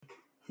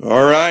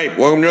All right,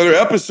 welcome to another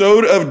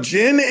episode of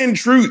Gin and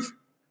Truth.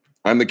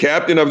 I'm the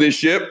captain of this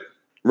ship,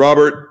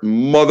 Robert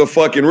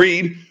motherfucking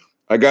Reed.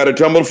 I got a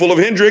tumbler full of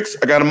Hendrix.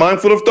 I got a mind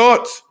full of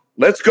thoughts.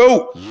 Let's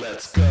go.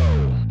 Let's go.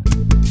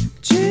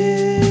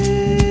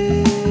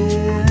 Gin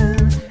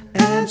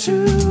and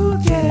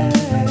Truth,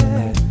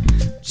 yeah.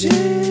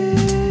 Gin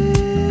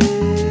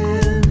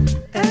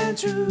and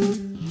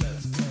Truth.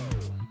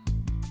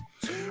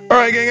 All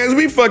right, gang, as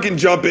we fucking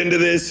jump into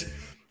this,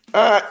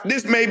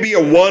 this may be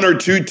a one or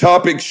two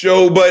topic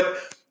show,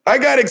 but I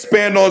got to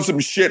expand on some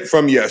shit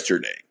from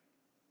yesterday.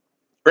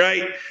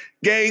 Right?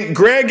 Gang,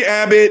 Greg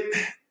Abbott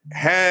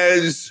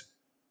has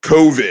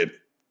COVID.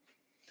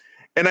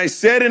 And I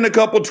said in a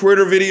couple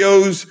Twitter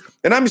videos,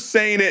 and I'm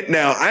saying it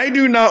now, I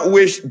do not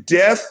wish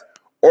death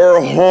or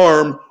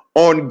harm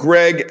on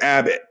Greg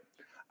Abbott.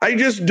 I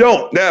just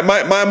don't.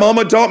 My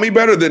mama taught me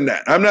better than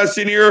that. I'm not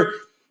sitting here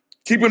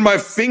keeping my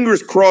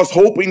fingers crossed,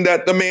 hoping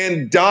that the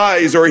man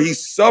dies or he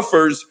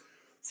suffers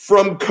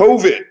from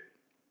COVID.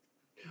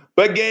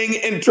 But gang,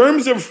 in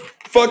terms of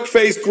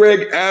fuckface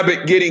Greg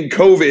Abbott getting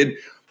COVID,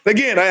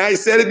 again, I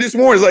said it this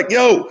morning. It's like,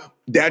 yo,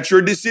 that's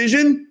your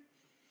decision.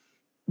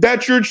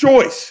 That's your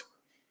choice.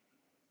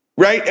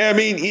 Right? I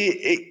mean,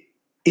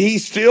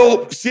 he's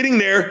still sitting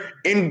there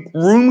in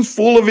rooms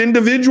full of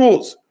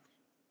individuals.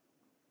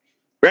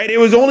 Right? It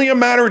was only a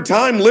matter of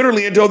time,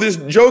 literally, until this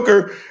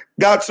joker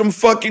got some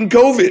fucking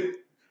COVID.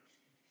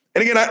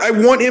 And again, I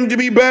want him to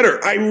be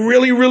better. I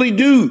really, really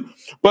do.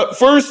 But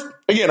first,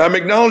 again, I'm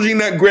acknowledging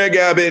that Greg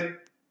Abbott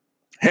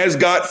has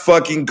got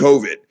fucking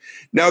COVID.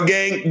 Now,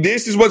 gang,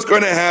 this is what's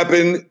going to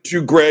happen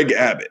to Greg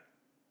Abbott.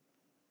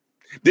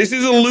 This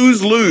is a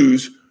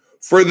lose-lose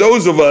for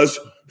those of us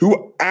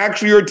who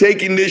actually are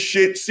taking this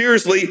shit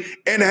seriously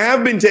and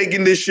have been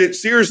taking this shit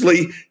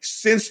seriously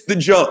since the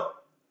jump.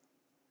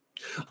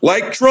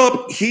 Like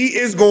Trump, he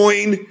is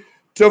going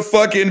to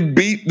fucking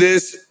beat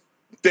this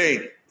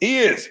thing. He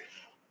is.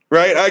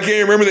 Right? I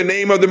can't remember the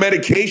name of the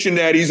medication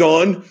that he's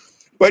on,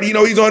 but,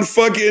 he's on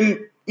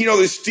fucking,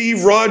 the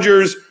Steve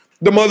Rogers,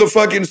 the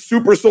motherfucking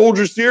super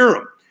soldier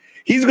serum.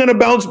 He's going to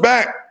bounce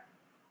back.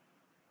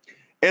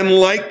 And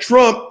like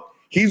Trump,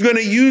 he's going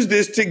to use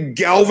this to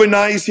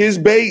galvanize his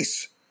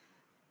base.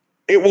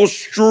 It will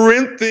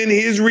strengthen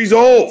his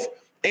resolve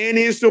and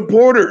his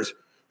supporters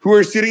who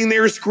are sitting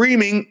there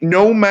screaming,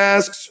 no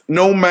masks,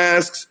 no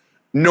masks,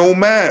 no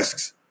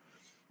masks.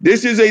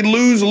 This is a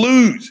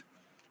lose-lose.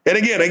 And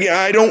again,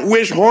 I don't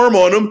wish harm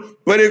on him,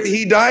 but if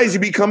he dies, he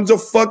becomes a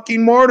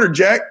fucking martyr,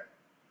 Jack.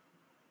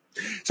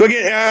 So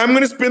again, I'm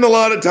going to spend a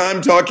lot of time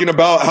talking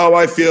about how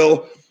I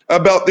feel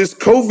about this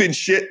COVID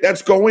shit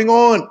that's going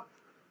on.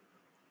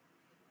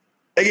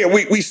 Again,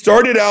 we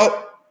started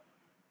out,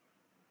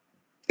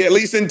 at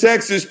least in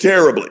Texas,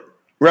 terribly,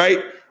 right?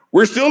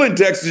 We're still in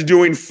Texas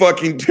doing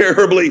fucking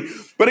terribly.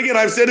 But again,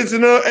 I've said it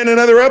in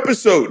another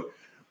episode.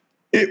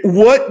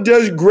 What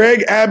does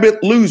Greg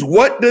Abbott lose?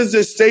 What does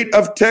the state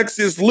of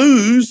Texas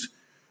lose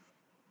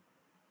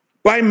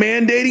by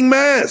mandating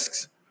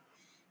masks?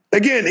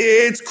 Again,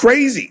 it's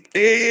crazy.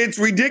 It's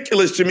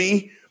ridiculous to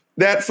me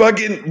that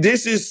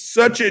this is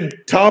such a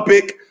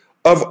topic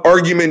of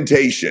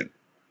argumentation.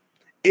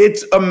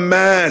 It's a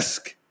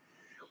mask.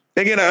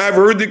 Again, I've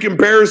heard the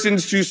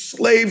comparisons to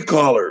slave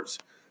collars,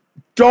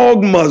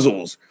 dog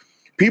muzzles,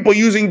 people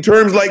using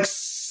terms like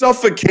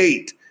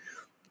suffocate,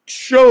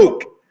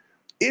 choke.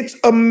 It's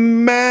a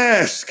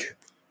mask.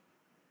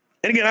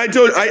 And again, I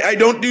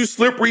don't do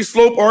slippery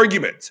slope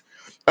arguments.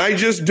 I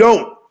just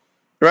don't,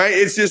 right?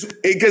 It's just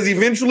because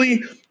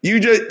eventually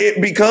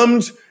it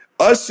becomes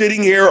us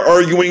sitting here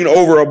arguing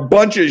over a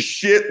bunch of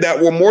shit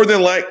that will more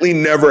than likely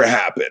never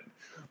happen,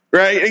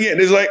 right? Again,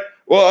 it's like,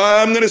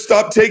 well, I'm going to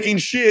stop taking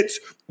shits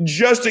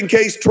just in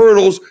case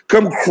turtles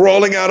come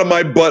crawling out of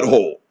my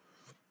butthole,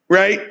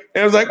 right?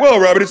 And I was like, well,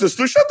 Robert, shut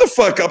the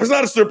fuck up. It's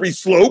not a slippery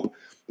slope.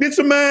 It's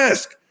a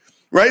mask.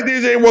 Right?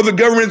 They say, well, the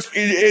government's,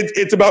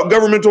 it's about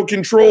governmental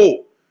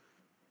control.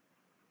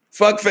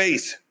 Fuck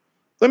face.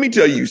 Let me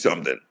tell you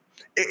something.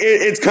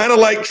 It's kind of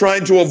like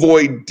trying to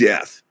avoid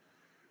death.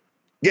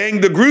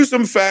 Gang, the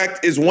gruesome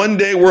fact is one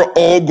day we're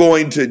all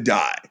going to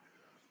die.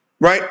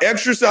 Right?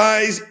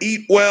 Exercise,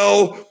 eat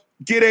well,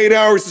 get 8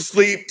 hours of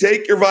sleep,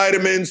 take your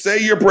vitamins, say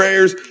your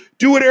prayers,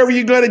 do whatever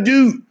you got to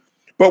do.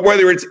 But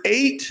whether it's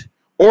 8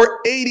 or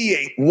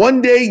 88,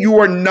 one day you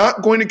are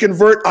not going to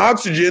convert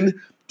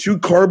oxygen to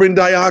carbon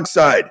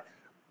dioxide.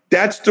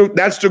 That's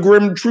the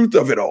grim truth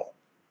of it all.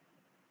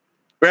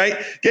 Right?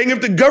 Gang,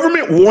 if the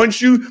government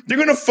wants you, they're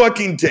going to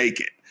fucking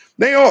take it.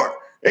 They are.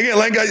 Again,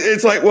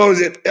 it's like, what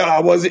was it?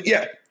 Was it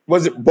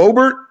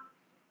Boebert?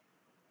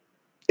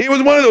 It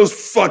was one of those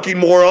fucking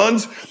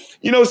morons,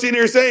 sitting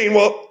there saying,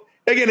 well,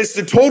 again, it's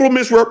the total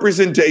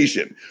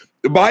misrepresentation.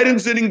 The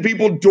Biden's sending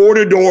people door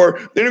to door.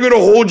 They're going to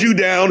hold you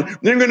down.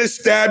 They're going to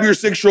stab your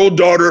 6-year-old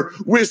daughter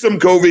with some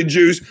COVID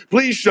juice.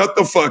 Please shut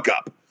the fuck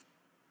up.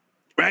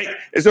 Right?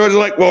 And so it's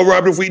like, well,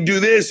 Robert, if we do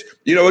this,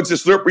 it's a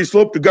slippery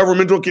slope to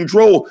governmental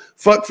control.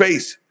 Fuck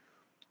face.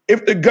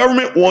 If the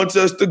government wants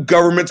us, the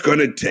government's going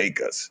to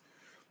take us.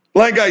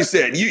 Like I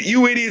said,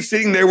 you idiots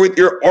sitting there with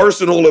your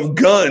arsenal of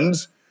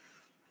guns,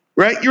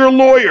 right? You're a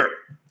lawyer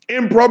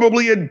and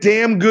probably a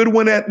damn good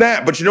one at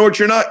that. But you know what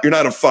you're not? You're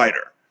not a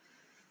fighter,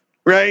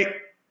 right?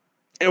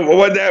 And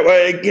what that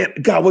way again?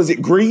 God, was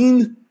it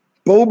Green?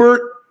 Boebert?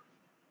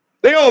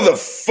 They all the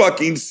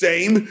fucking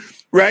same,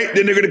 right?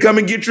 Then they're going to come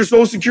and get your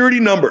social security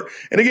number.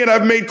 And again,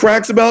 I've made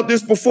cracks about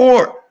this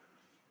before.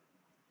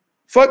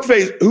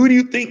 Fuckface, who do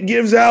you think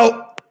gives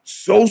out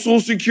social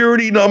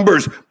security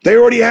numbers? They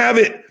already have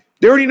it.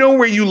 They already know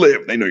where you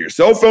live. They know your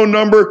cell phone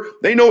number.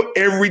 They know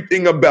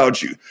everything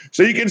about you.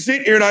 So you can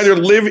sit here and either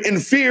live in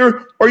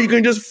fear or you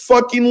can just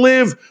fucking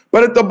live.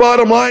 But at the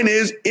bottom line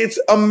is it's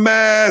a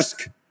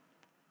mask.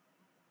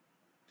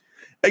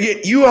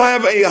 Again, you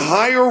have a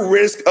higher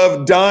risk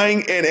of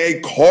dying in a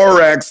car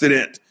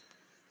accident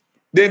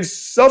than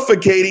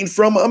suffocating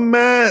from a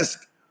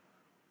mask.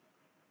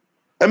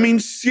 I mean,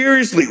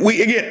 seriously,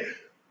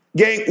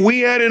 gang,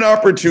 we had an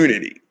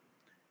opportunity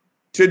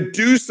to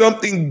do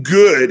something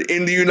good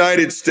in the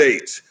United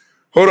States.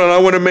 Hold on, I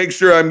want to make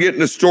sure I'm getting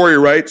the story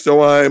right,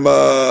 so I'm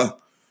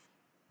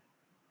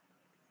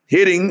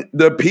hitting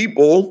the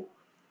people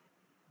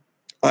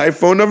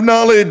iPhone of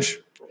knowledge.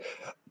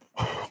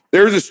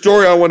 There's a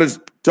story I want to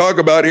talk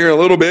about here in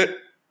a little bit.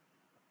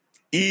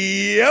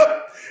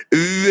 Yep,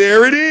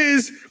 there it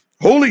is.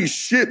 Holy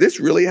shit,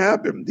 this really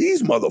happened.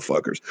 These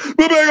motherfuckers.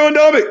 But back on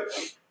topic.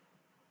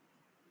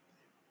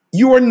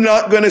 You are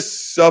not going to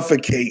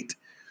suffocate.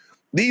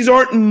 These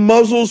aren't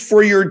muzzles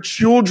for your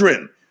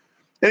children.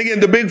 And again,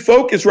 the big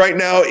focus right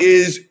now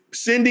is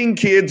sending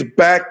kids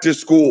back to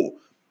school,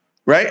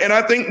 right? And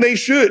I think they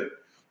should.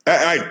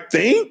 I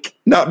think,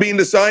 not being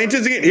the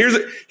scientist, again,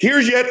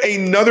 here's yet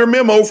another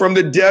memo from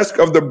the desk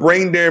of the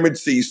brain damaged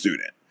C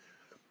student.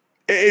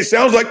 It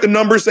sounds like the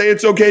numbers say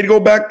it's okay to go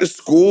back to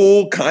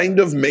school, kind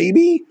of,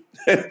 maybe,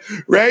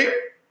 right?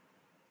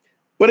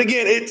 But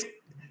again,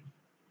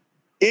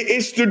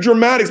 it's the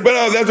dramatics. But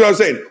that's what I was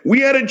saying.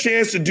 We had a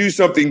chance to do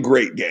something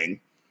great,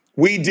 gang.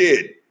 We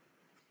did.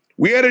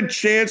 We had a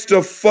chance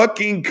to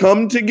fucking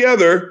come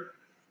together.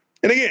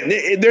 And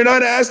again, they're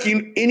not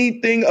asking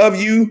anything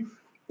of you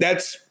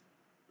that's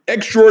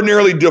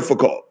extraordinarily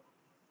difficult.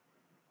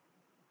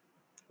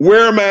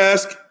 Wear a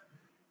mask,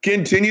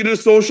 continue to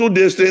social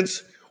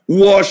distance,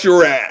 wash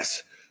your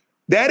ass.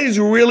 That is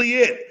really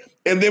it.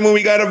 And then when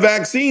we got a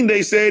vaccine,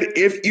 they said,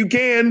 if you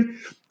can,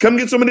 come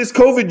get some of this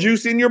COVID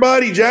juice in your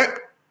body, Jack.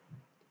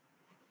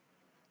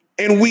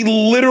 And we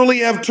literally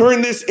have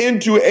turned this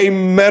into a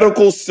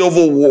medical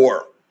civil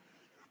war.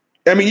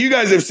 I mean, you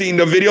guys have seen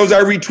the videos.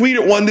 I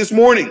retweeted one this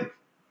morning,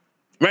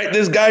 right?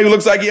 This guy who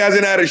looks like he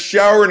hasn't had a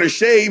shower and a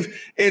shave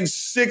in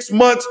 6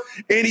 months,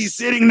 and he's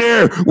sitting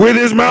there with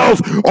his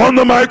mouth on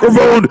the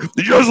microphone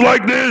just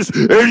like this,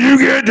 and you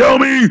can't tell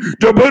me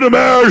to put a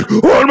mask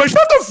on my...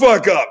 Shut the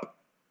fuck up.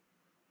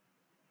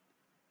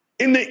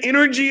 And the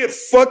energy it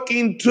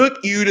fucking took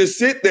you to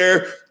sit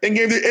there and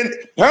give it. And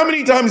how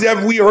many times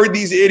have we heard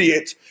these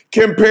idiots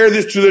compare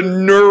this to the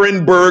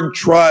Nuremberg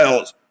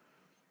trials?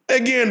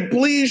 Again,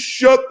 please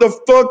shut the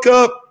fuck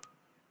up.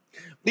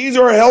 These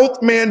are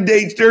health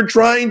mandates. They're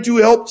trying to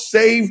help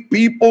save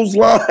people's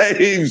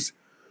lives.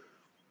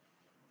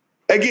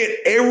 Again,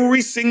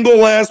 every single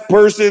last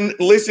person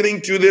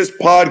listening to this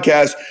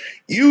podcast,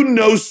 you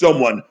know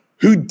someone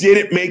who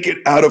didn't make it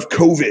out of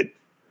COVID.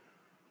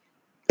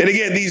 And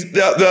again,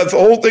 the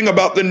whole thing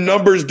about the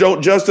numbers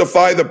don't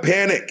justify the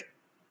panic.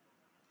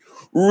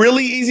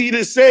 Really easy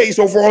to say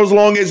so far as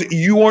long as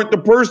you aren't the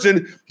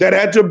person that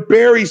had to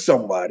bury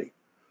somebody.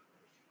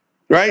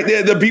 Right?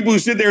 The people who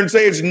sit there and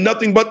say it's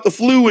nothing but the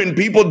flu and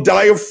people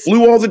die of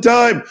flu all the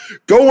time.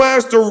 Go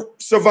ask the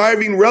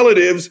surviving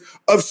relatives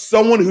of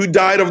someone who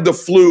died of the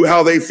flu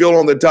how they feel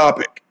on the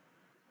topic.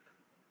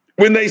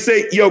 When they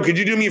say, yo, could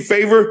you do me a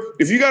favor?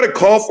 If you got a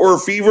cough or a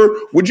fever,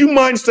 would you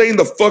mind staying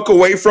the fuck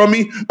away from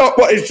me? Oh,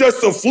 well, it's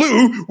just the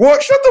flu.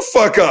 What? Shut the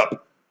fuck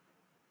up.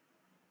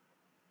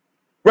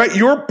 Right?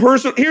 Your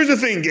person. Here's the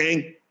thing,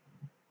 gang.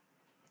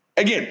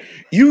 Again,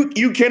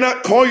 you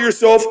cannot call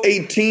yourself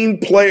a team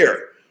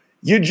player.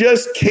 You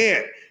just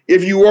can't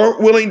if you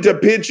aren't willing to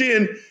pitch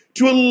in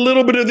to a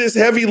little bit of this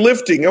heavy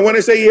lifting. And when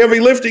I say heavy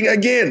lifting,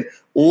 again,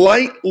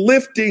 light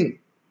lifting.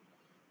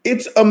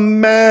 It's a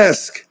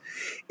mask.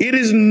 It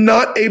is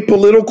not a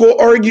political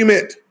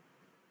argument.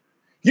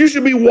 You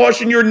should be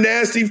washing your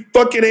nasty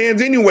fucking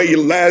hands anyway,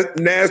 you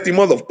nasty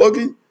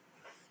motherfucker.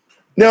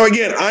 Now,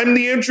 again, I'm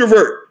the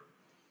introvert,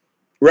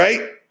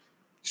 right?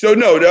 So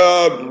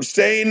no,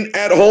 staying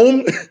at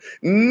home,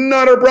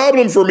 not a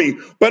problem for me.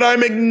 But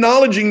I'm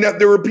acknowledging that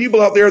there are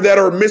people out there that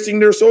are missing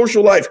their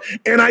social life.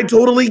 And I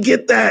totally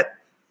get that.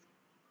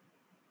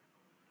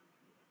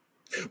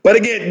 But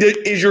again,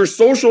 is your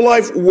social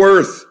life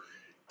worth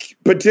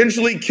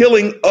potentially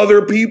killing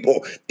other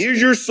people?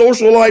 Is your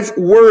social life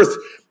worth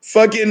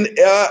fucking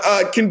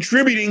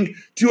contributing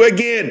to,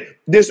 again,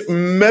 this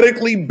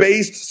medically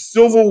based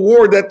civil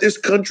war that this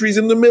country's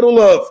in the middle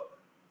of?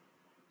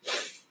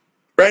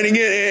 Right?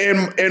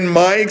 Again, in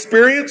my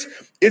experience,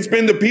 it's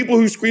been the people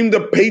who scream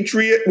the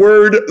patriot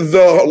word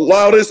the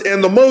loudest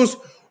and the most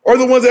are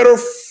the ones that are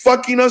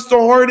fucking us the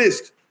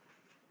hardest.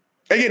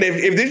 Again,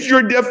 if this is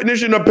your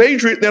definition of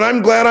patriot, then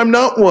I'm glad I'm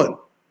not one.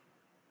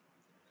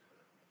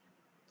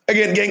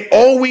 Again, gang,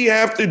 all we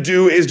have to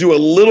do is do a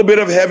little bit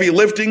of heavy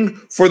lifting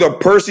for the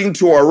person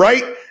to our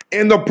right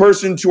and the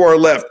person to our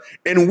left.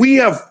 And we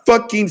have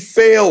fucking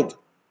failed.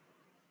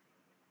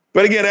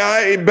 But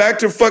again, back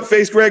to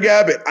fuckface Greg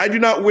Abbott. I do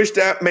not wish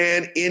that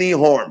man any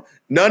harm.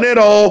 None at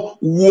all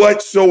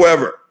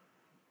whatsoever.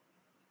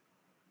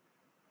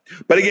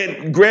 But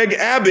again, Greg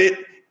Abbott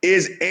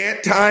is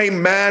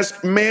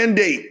anti-mask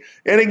mandate.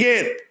 And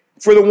again,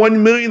 for the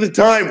 1 millionth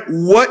time,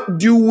 what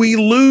do we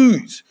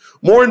lose?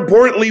 More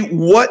importantly,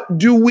 what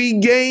do we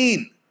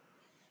gain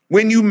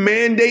when you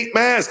mandate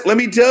masks? Let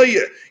me tell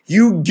you,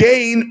 you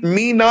gain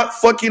me not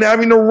fucking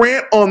having to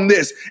rant on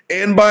this.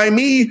 And by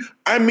me,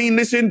 I mean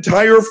this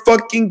entire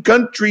fucking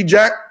country,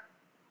 Jack.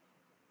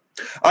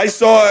 I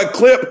saw a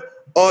clip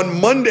on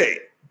Monday,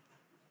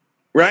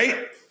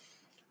 right?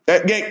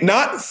 That gang,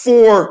 not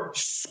for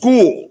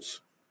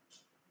schools,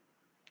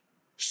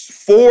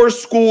 for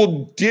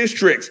school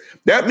districts.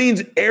 That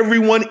means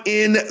everyone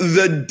in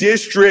the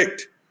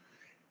district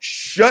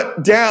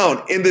shut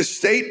down in the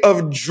state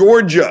of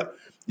Georgia.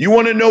 You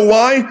want to know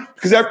why?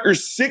 Because after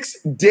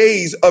 6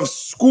 days of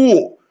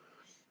school,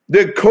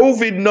 the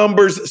COVID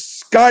numbers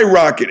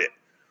skyrocketed.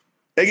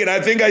 Again, I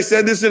think I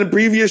said this in a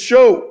previous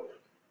show.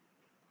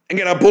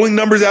 Again, I'm pulling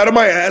numbers out of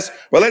my ass.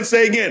 But let's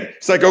say again,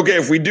 it's like, okay,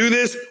 if we do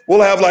this,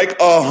 we'll have like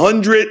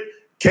 100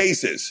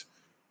 cases.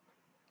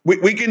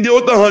 We can deal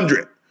with the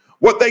 100.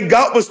 What they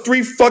got was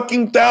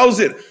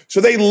 3,000.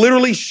 So they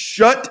literally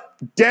shut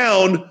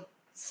down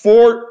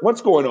for,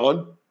 what's going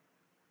on?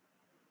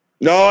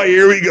 No,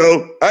 here we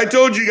go. I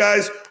told you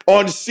guys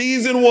on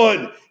season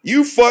 1,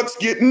 you fucks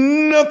get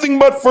nothing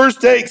but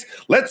first takes.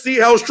 Let's see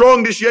how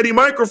strong this Yeti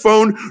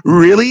microphone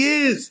really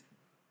is.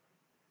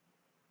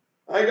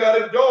 I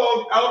got a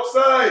dog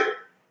outside.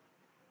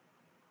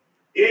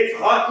 It's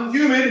hot and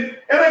humid,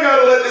 and I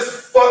gotta let this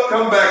fuck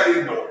come back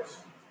indoors.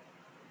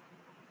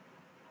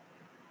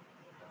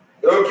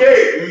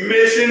 Okay,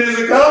 mission is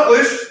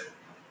accomplished.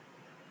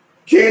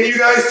 Can you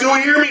guys still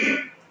hear me?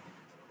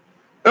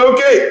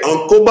 Okay,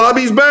 Uncle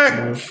Bobby's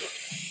back.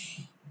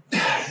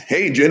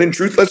 Hey, Jen and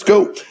Truth, let's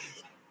go.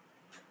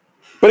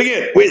 But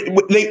again,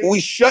 we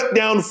shut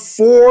down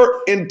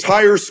 4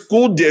 entire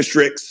school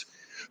districts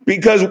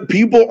because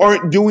people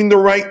aren't doing the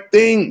right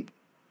thing.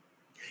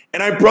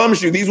 And I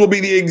promise you, these will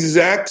be the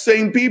exact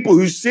same people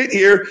who sit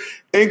here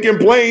and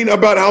complain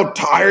about how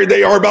tired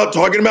they are about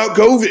talking about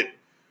COVID.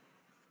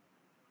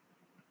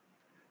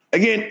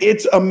 Again,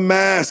 it's a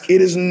mask.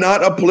 It is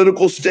not a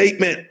political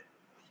statement.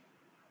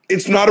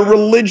 It's not a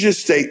religious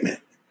statement.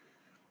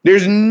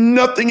 There's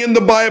nothing in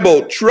the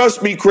Bible.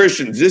 Trust me,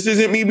 Christians. This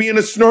isn't me being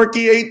a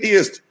snarky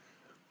atheist.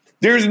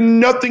 There's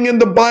nothing in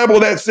the Bible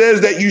that says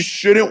that you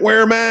shouldn't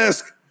wear a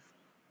mask.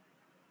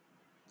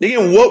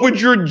 Again, what would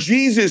your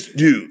Jesus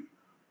do?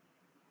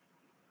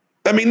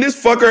 I mean,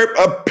 this fucker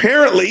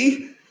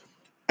apparently,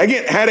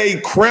 again, had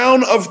a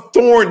crown of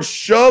thorns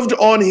shoved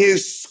on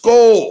his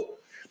skull.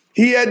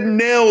 He had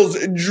nails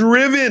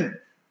driven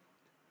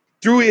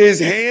through his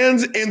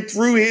hands and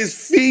through his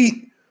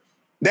feet.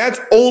 That's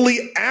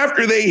only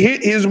after they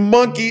hit his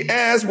monkey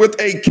ass with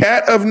a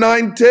cat of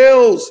 9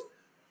 tails.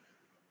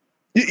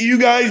 You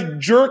guys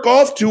jerk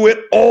off to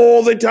it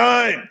all the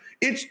time.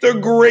 It's the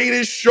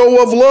greatest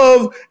show of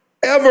love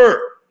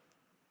ever.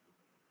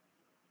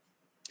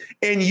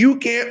 And you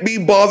can't be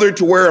bothered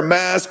to wear a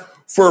mask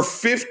for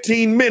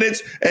 15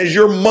 minutes as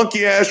your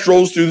monkey ass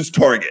strolls through this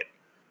Target.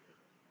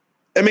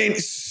 I mean,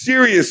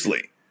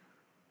 seriously.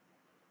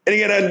 And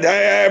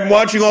again, I'm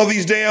watching all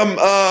these damn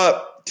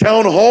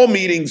town hall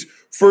meetings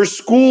for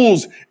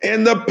schools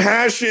and the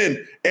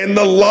passion and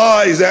the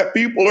lies that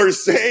people are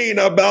saying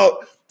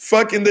about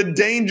fucking the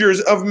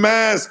dangers of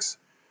masks.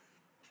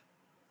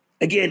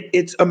 Again,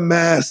 it's a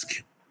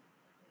mask.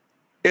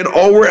 And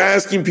all we're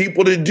asking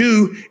people to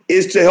do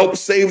is to help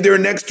save their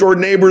next door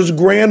neighbor's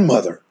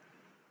grandmother.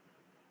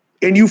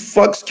 And you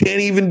fucks can't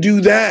even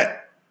do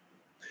that.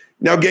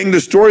 Now, gang, the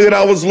story that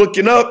I was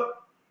looking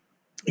up,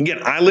 again,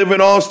 I live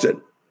in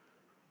Austin.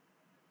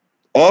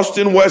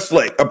 Austin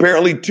Westlake.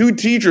 Apparently 2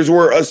 teachers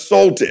were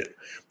assaulted.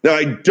 Now,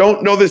 I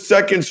don't know the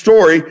second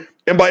story.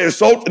 And by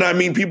assaulted, I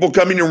mean people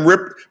coming and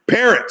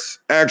parents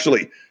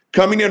actually,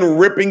 coming and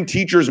ripping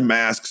teachers'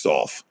 masks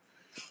off.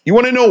 You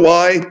want to know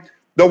why?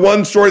 The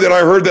one story that I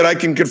heard that I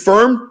can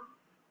confirm,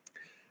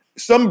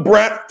 some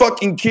brat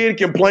fucking kid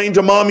complained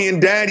to mommy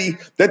and daddy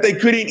that they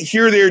couldn't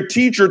hear their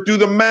teacher through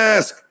the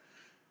mask.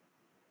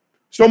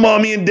 So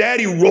mommy and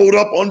daddy rolled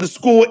up onto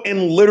school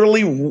and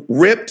literally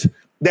ripped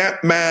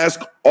that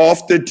mask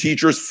off the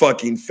teacher's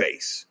fucking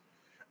face.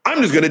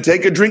 I'm just going to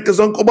take a drink because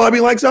Uncle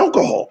Bobby likes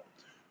alcohol.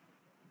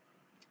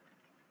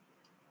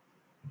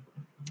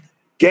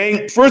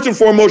 Gang, first and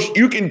foremost,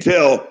 you can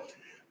tell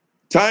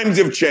times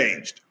have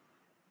changed.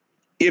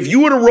 If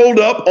you would have rolled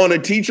up on a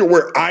teacher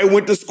where I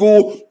went to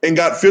school and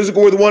got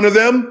physical with one of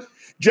them,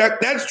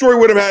 Jack, that story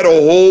would have had a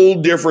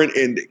whole different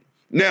ending.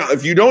 Now,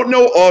 if you don't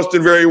know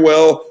Austin very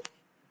well,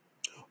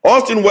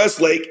 Austin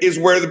Westlake is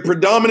where the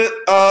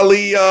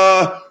predominantly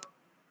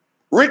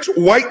rich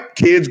white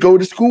kids go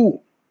to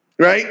school,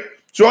 right?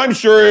 So I'm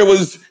sure it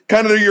was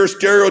kind of your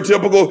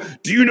stereotypical,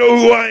 do you know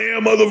who I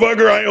am,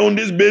 motherfucker? I own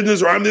this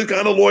business, or I'm this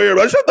kind of lawyer.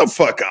 But shut the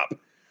fuck up.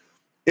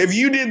 If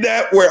you did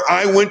that where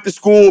I went to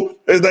school,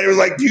 as they was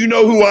like, do you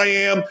know who I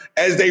am?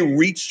 As they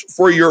reached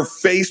for your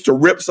face to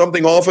rip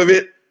something off of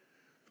it,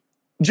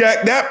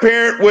 Jack, that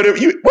parent would have,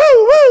 you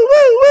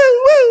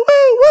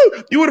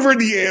would have heard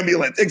the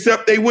ambulance,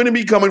 except they wouldn't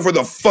be coming for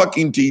the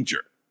fucking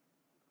teacher.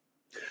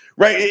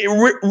 Right?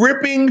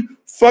 Ripping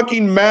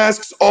fucking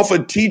masks off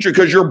a teacher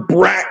because your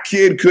brat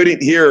kid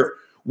couldn't hear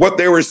what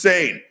they were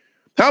saying.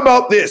 How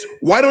about this?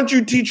 Why don't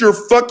you teach your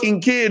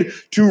fucking kid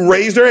to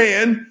raise their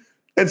hand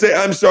and say,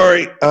 I'm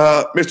sorry,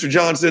 Mr.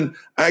 Johnson,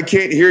 I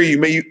can't hear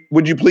you.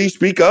 Would you please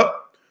speak up?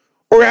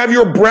 Or have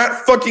your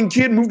brat fucking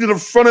kid move to the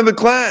front of the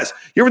class.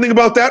 You ever think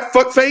about that,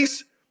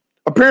 fuckface?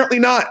 Apparently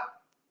not.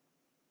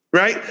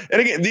 Right? And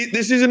again,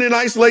 this isn't an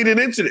isolated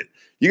incident.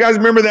 You guys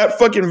remember that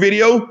fucking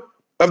video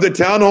of the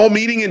town hall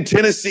meeting in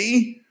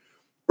Tennessee?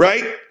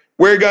 Right?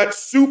 Where it got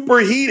super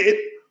heated.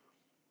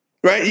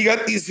 Right? You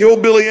got these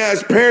hillbilly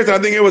ass parents. I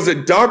think it was a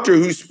doctor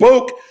who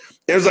spoke.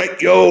 It was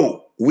like,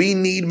 yo, we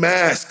need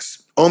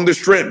masks on the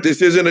strip.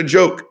 This isn't a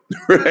joke.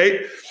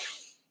 Right?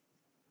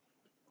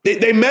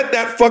 They met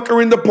that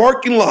fucker in the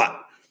parking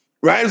lot,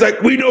 right? It's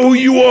like, we know who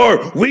you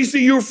are. We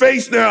see your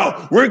face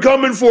now. We're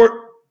coming for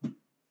it.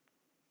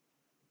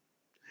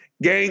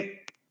 Gang,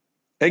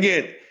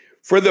 again,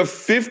 for the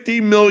 50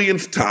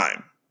 millionth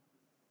time,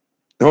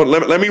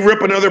 let me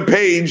rip another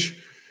page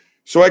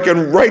so I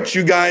can write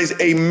you guys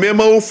a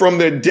memo from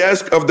the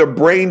desk of the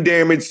brain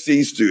damaged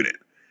C student.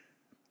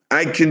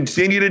 I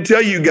continue to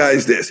tell you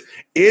guys this.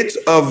 It's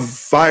a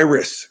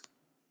virus.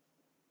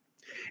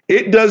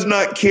 It does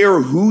not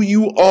care who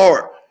you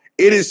are.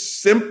 It is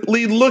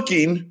simply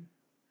looking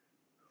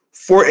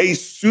for a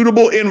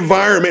suitable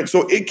environment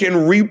so it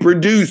can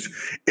reproduce.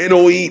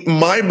 It'll eat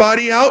my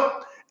body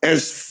out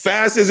as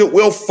fast as it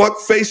will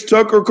fuckface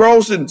Tucker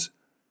Carlson's.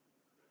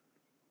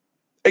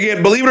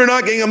 Again, believe it or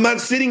not, gang, I'm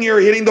not sitting here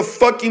hitting the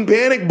fucking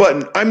panic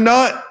button. I'm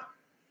not.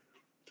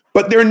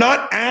 But they're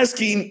not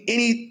asking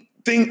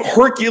anything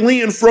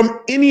Herculean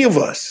from any of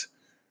us.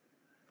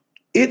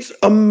 It's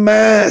a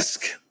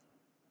mask.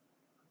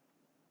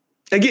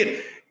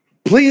 Again,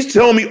 please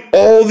tell me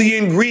all the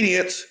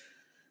ingredients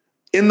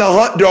in the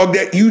hot dog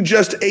that you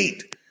just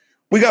ate.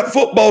 We got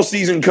football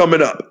season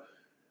coming up.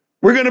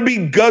 We're going to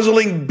be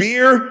guzzling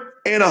beer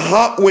and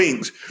hot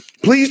wings.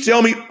 Please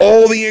tell me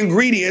all the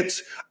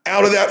ingredients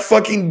out of that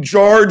fucking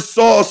jarred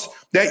sauce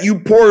that you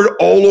poured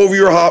all over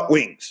your hot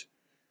wings,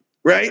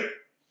 right?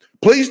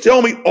 Please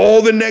tell me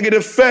all the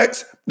negative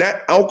effects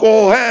that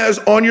alcohol has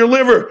on your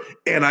liver.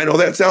 And I know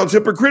that sounds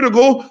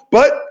hypocritical,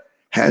 but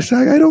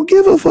hashtag I don't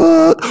give a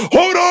fuck.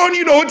 Hold on,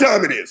 you know what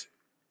time it is.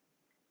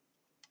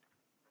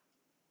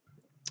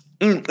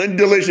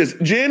 Delicious.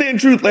 Gin and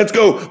truth, let's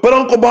go. But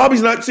Uncle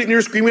Bobby's not sitting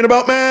here screaming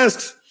about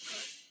masks.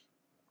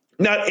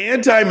 Not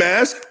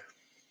anti-mask.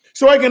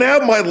 So I can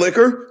have my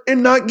liquor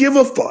and not give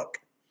a fuck.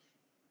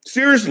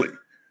 Seriously.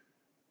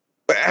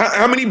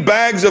 How many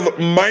bags of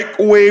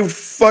microwaved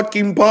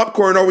fucking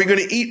popcorn are we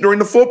going to eat during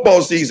the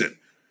football season?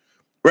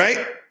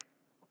 Right?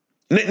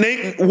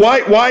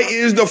 Why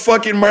is the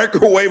fucking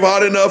microwave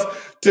hot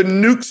enough to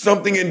nuke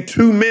something in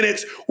 2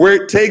 minutes where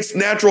it takes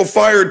natural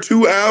fire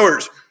 2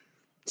 hours?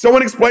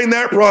 Someone explain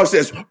that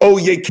process. Oh,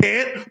 you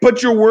can't,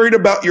 but you're worried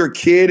about your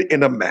kid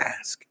in a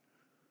mask.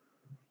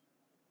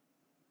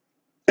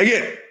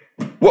 Again,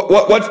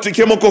 what's the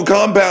chemical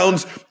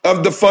compounds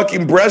of the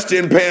fucking breast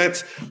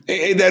implants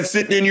that's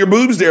sitting in your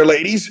boobs there,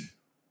 ladies?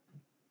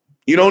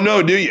 You don't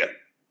know, do you?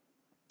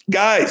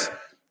 Guys,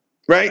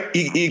 right?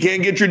 You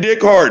can't get your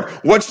dick hard.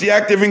 What's the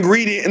active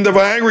ingredient in the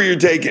Viagra you're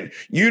taking?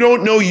 You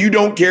don't know, you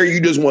don't care,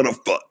 you just want to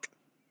fuck.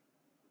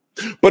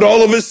 But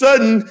all of a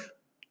sudden,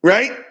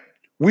 right?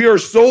 We are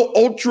so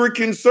ultra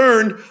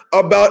concerned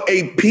about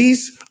a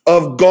piece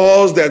of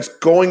gauze that's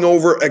going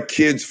over a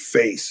kid's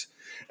face.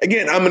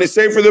 Again, I'm going to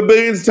say for the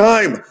billionth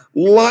time,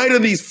 lie to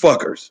these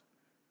fuckers.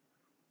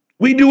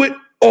 We do it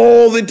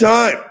all the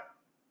time.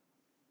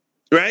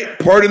 Right?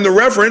 Pardon the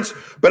reference,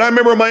 but I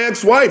remember my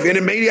ex-wife, and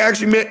it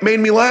actually made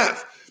me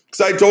laugh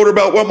because I told her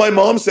about what my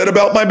mom said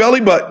about my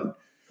belly button.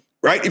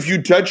 Right? If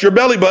you touch your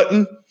belly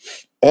button,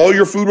 all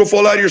your food will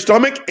fall out of your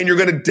stomach and you're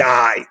going to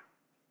die.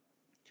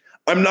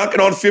 I'm knocking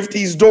on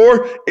 50's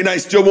door and I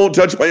still won't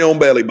touch my own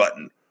belly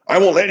button. I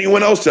won't let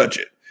anyone else touch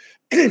it.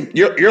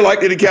 You're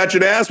likely to catch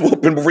an ass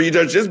whooping before you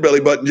touch this belly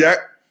button, Jack.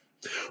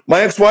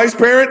 My ex-wife's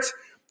parents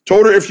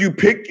told her if you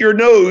pick your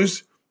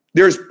nose,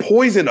 there's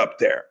poison up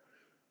there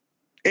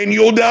and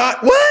you'll die.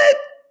 What?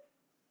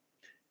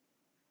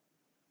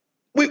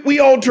 We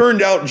all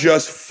turned out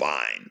just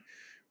fine,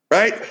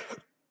 right?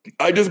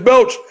 I just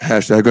belched.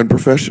 Hashtag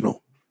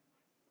unprofessional.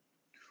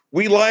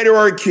 We lie to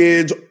our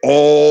kids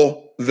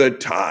all the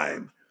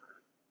time,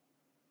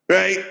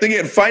 right?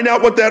 Again, find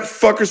out what that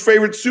fucker's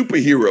favorite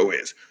superhero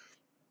is.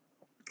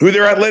 who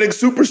their athletic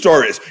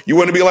superstar is. You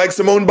want to be like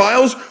Simone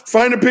Biles?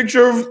 Find a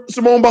picture of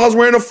Simone Biles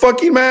wearing a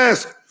fucking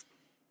mask.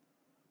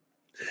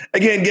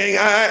 Again, gang,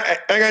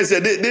 like I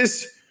said,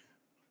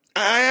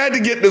 I had to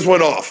get this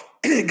one off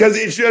because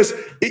it's just,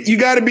 you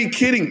got to be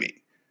kidding me.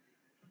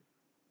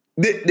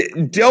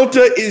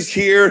 Delta is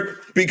here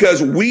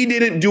because we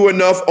didn't do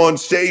enough on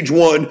stage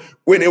 1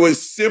 when it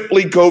was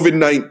simply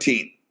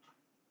COVID-19.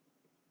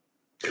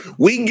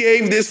 We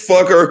gave this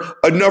fucker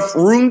enough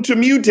room to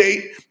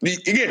mutate.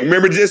 Again,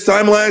 remember this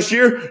time last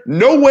year?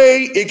 No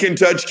way it can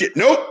touch kids.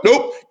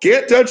 Nope,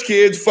 can't touch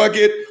kids. Fuck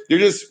it.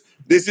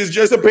 This is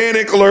just a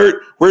panic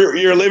alert where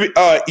you're living.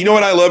 You know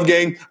what I love,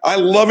 gang? I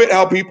love it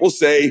how people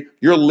say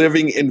you're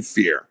living in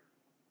fear.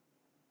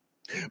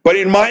 But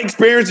in my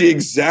experience, the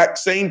exact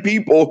same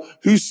people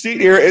who sit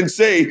here and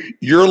say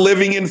you're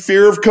living in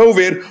fear of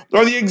COVID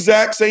are the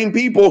exact same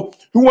people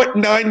who want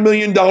 $9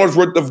 million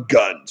worth of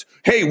guns.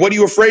 Hey, what are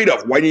you afraid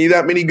of? Why do you need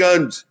that many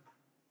guns?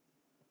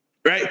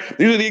 Right?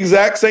 These are the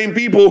exact same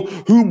people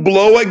who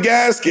blow a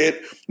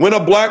gasket when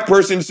a black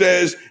person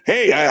says,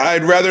 hey,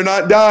 I'd rather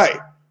not die.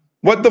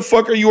 What the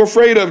fuck are you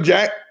afraid of,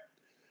 Jack?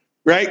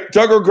 Right?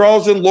 Tucker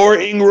Carlson, Laura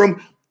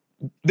Ingraham,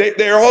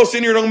 they're all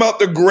sitting here talking about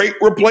the great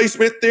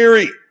replacement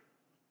theory.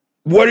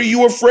 What are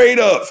you afraid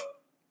of?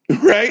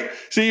 Right?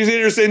 So you're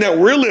sitting here saying that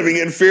we're living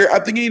in fear. I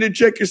think you need to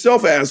check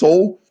yourself,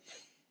 asshole.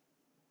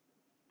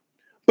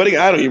 But again,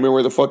 I don't even remember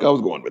where the fuck I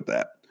was going with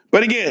that.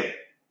 But again,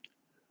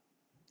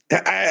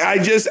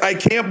 I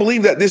can't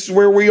believe that this is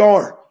where we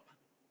are.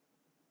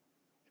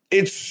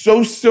 It's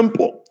so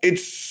simple.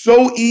 It's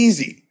so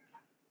easy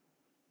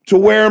to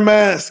wear a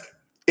mask.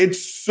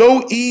 It's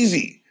so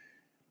easy.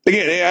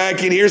 Again, I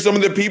can hear some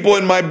of the people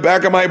in my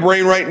back of my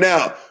brain right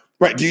now.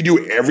 Right? Do you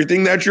do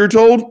everything that you're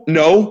told?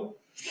 No,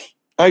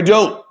 I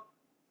don't.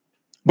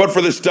 But for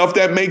the stuff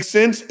that makes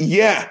sense,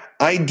 yeah,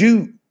 I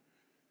do.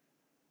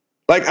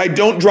 Like, I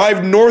don't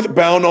drive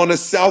northbound on a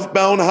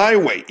southbound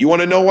highway. You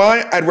want to know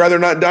why? I'd rather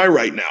not die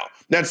right now.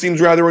 That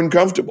seems rather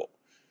uncomfortable.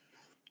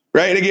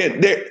 Right? And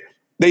again,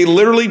 they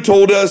literally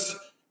told us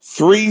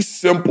 3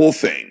 simple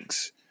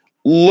things.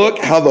 Look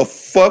how the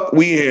fuck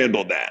we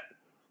handled that.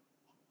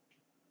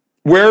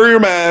 Wear your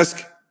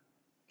mask,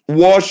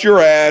 wash your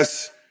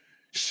ass,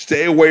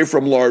 stay away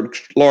from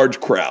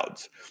large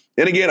crowds.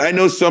 And again, I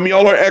know some of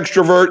y'all are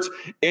extroverts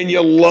and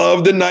you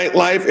love the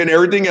nightlife and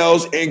everything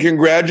else, and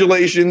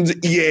congratulations,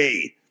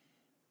 yay.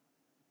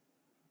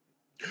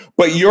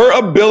 But your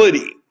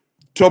ability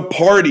to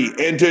party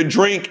and to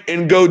drink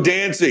and go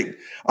dancing,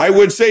 I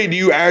would say, do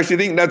you actually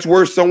think that's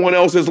worth someone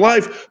else's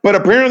life? But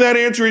apparently that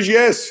answer is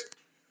yes.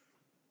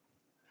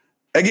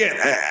 Again,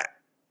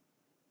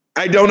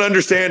 I don't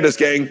understand this,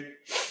 gang.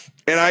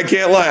 And I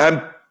can't lie,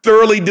 I'm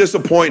thoroughly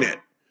disappointed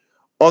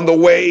on the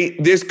way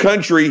this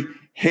country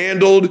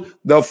handled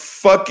the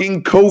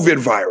fucking COVID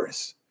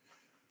virus.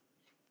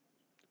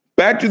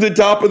 Back to the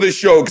top of the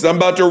show, because I'm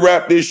about to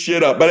wrap this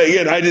shit up. But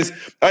again, I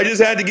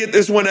just had to get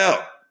this one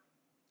out.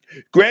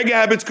 Greg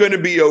Abbott's going to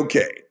be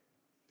okay.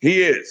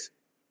 He is.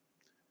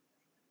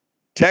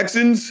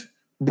 Texans,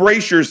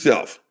 brace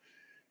yourself,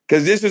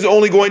 because this is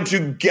only going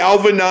to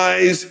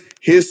galvanize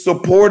his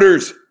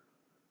supporters.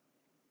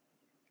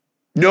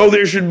 No,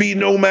 there should be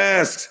no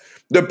masks.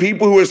 The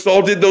people who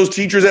assaulted those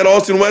teachers at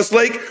Austin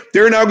Westlake,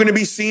 they're now going to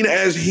be seen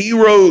as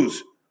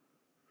heroes.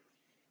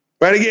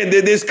 Right? Again,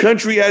 this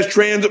country has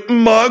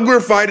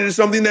transmogrified into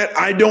something that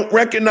I don't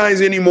recognize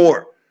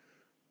anymore.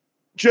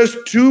 Just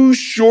 2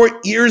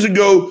 short years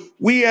ago,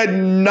 we had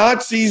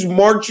Nazis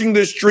marching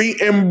the street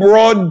in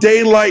broad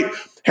daylight,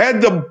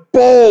 had the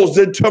balls,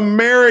 the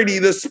temerity,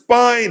 the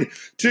spine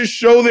to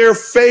show their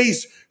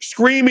face,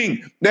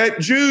 screaming that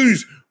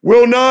Jews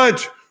will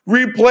not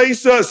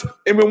replace us.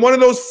 And when one of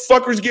those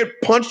fuckers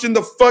get punched in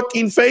the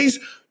fucking face,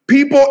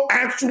 people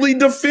actually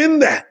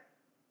defend that.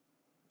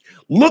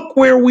 Look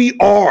where we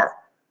are.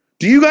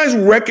 Do you guys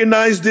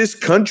recognize this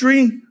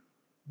country?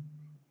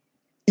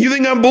 You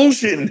think I'm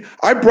bullshitting?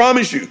 I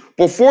promise you,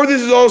 before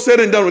this is all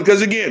said and done,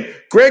 because again,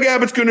 Greg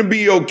Abbott's going to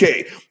be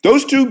okay.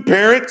 Those 2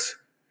 parents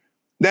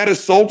that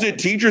assaulted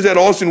teachers at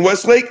Austin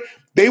Westlake,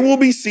 they will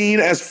be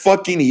seen as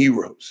fucking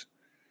heroes.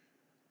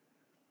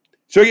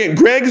 So again,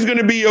 Greg is going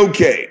to be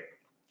okay.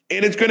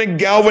 And it's going to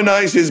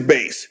galvanize his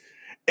base.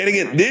 And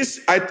again,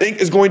 this, I think,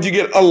 is going to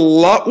get a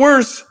lot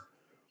worse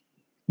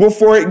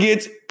before it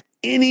gets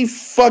any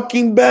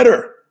fucking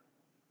better.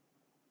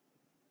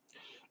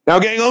 Now,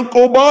 gang,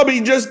 Uncle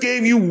Bobby just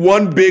gave you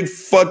one big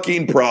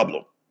fucking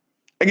problem.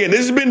 Again,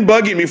 this has been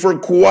bugging me for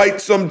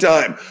quite some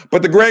time.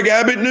 But the Greg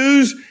Abbott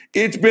news,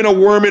 it's been a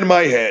worm in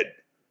my head.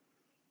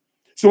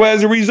 So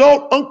as a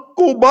result,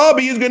 Uncle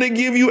Bobby is going to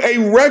give you a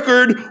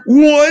record 1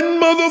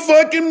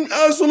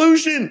 motherfucking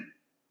solution.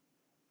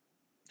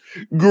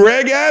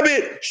 Greg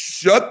Abbott,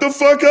 shut the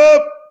fuck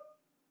up.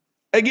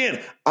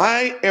 Again,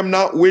 I am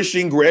not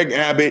wishing Greg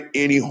Abbott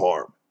any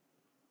harm.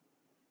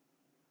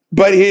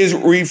 But his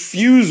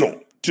refusal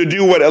to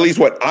do what, at least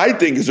what I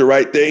think is the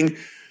right thing,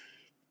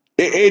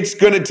 it's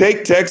going to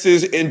take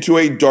Texas into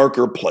a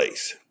darker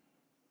place.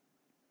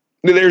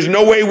 There's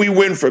no way we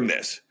win from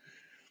this.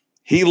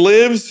 He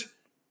lives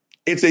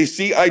It's a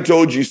see, I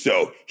told you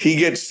so. He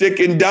gets sick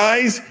and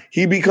dies,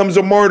 he becomes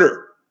a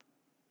martyr.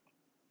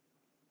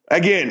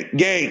 Again,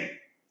 gang,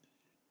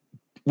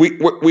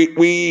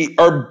 we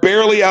are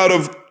barely out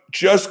of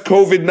just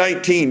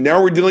COVID-19.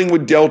 Now we're dealing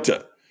with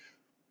Delta.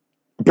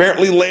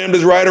 Apparently,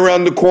 Lambda's right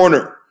around the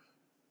corner.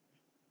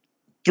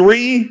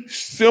 3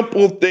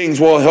 simple things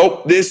will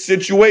help this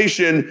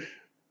situation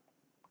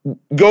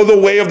go the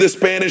way of the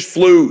Spanish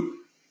flu,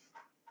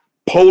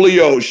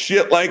 polio,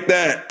 shit like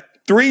that.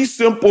 3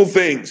 simple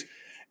things.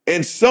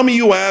 And some of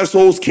you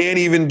assholes can't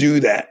even do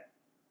that.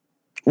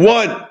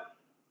 1,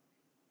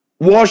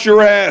 wash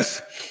your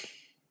ass.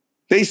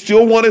 They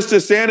still want us to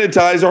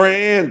sanitize our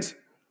hands.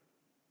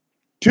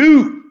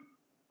 2,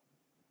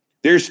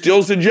 they're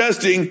still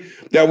suggesting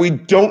that we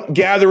don't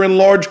gather in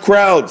large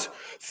crowds.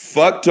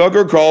 Fuck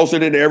Tucker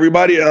Carlson and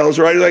everybody else,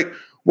 right? Like,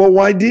 well,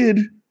 why did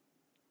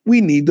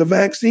we need the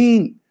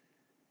vaccine?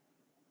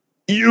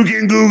 You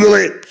can Google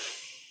it.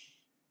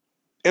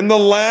 And the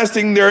last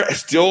thing they're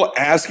still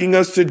asking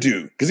us to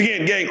do, because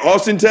again, gang,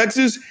 Austin,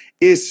 Texas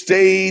is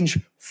stage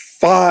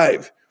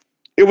 5.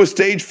 It was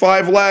stage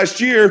 5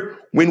 last year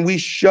when we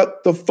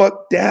shut the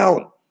fuck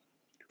down.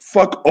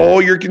 Fuck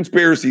all your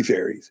conspiracy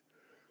theories.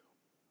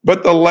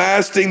 But the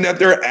last thing that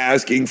they're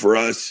asking for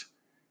us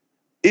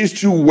is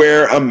to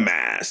wear a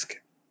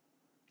mask.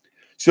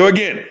 So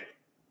again,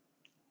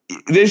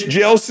 this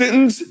jail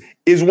sentence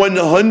is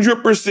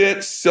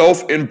 100%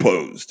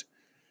 self-imposed,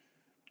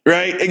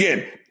 right?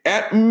 Again,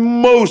 at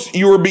most,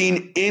 you are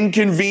being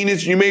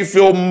inconvenienced. You may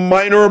feel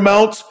minor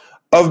amounts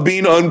of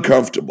being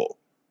uncomfortable.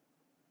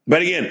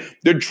 But again,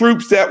 the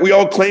troops that we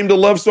all claim to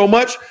love so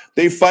much,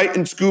 they fight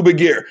in scuba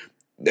gear.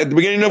 At the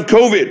beginning of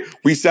COVID,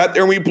 we sat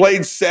there and we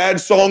played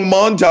sad song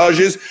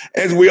montages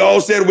as we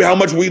all said how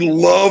much we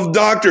love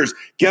doctors.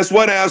 Guess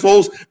what,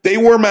 assholes? They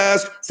wore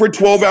masks for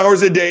 12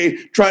 hours a day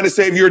trying to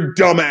save your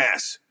dumb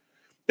ass.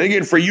 And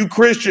again, for you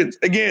Christians,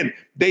 again,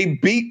 they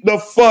beat the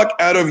fuck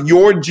out of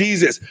your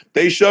Jesus.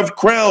 They shoved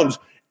crowns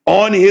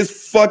on his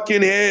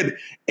fucking head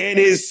and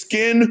his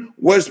skin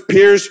was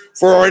pierced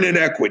for our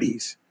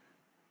inequities.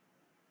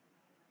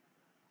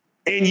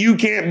 And you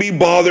can't be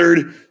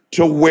bothered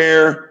to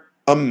wear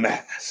a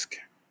mask.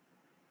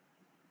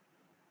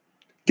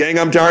 Gang,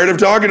 I'm tired of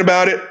talking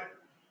about it.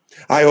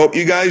 I hope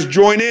you guys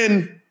join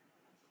in.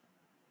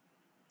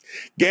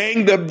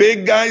 Gang, the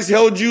big guy's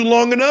held you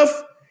long enough.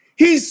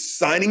 He's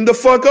signing the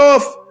fuck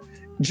off.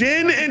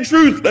 Gin and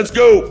Truth, let's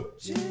go.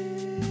 Gin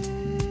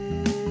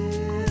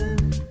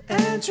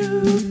and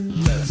Truth,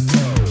 let's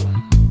go.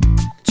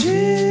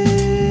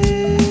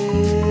 Gin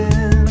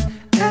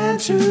and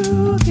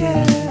Truth,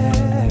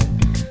 yeah.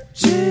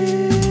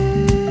 Gin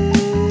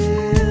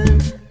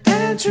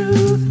and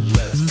Truth,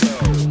 let's go.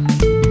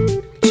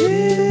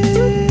 Gin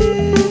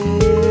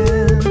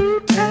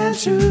and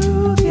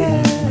Truth,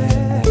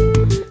 yeah.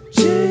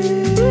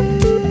 Gin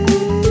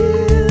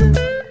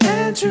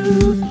and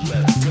Truth,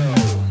 let's go.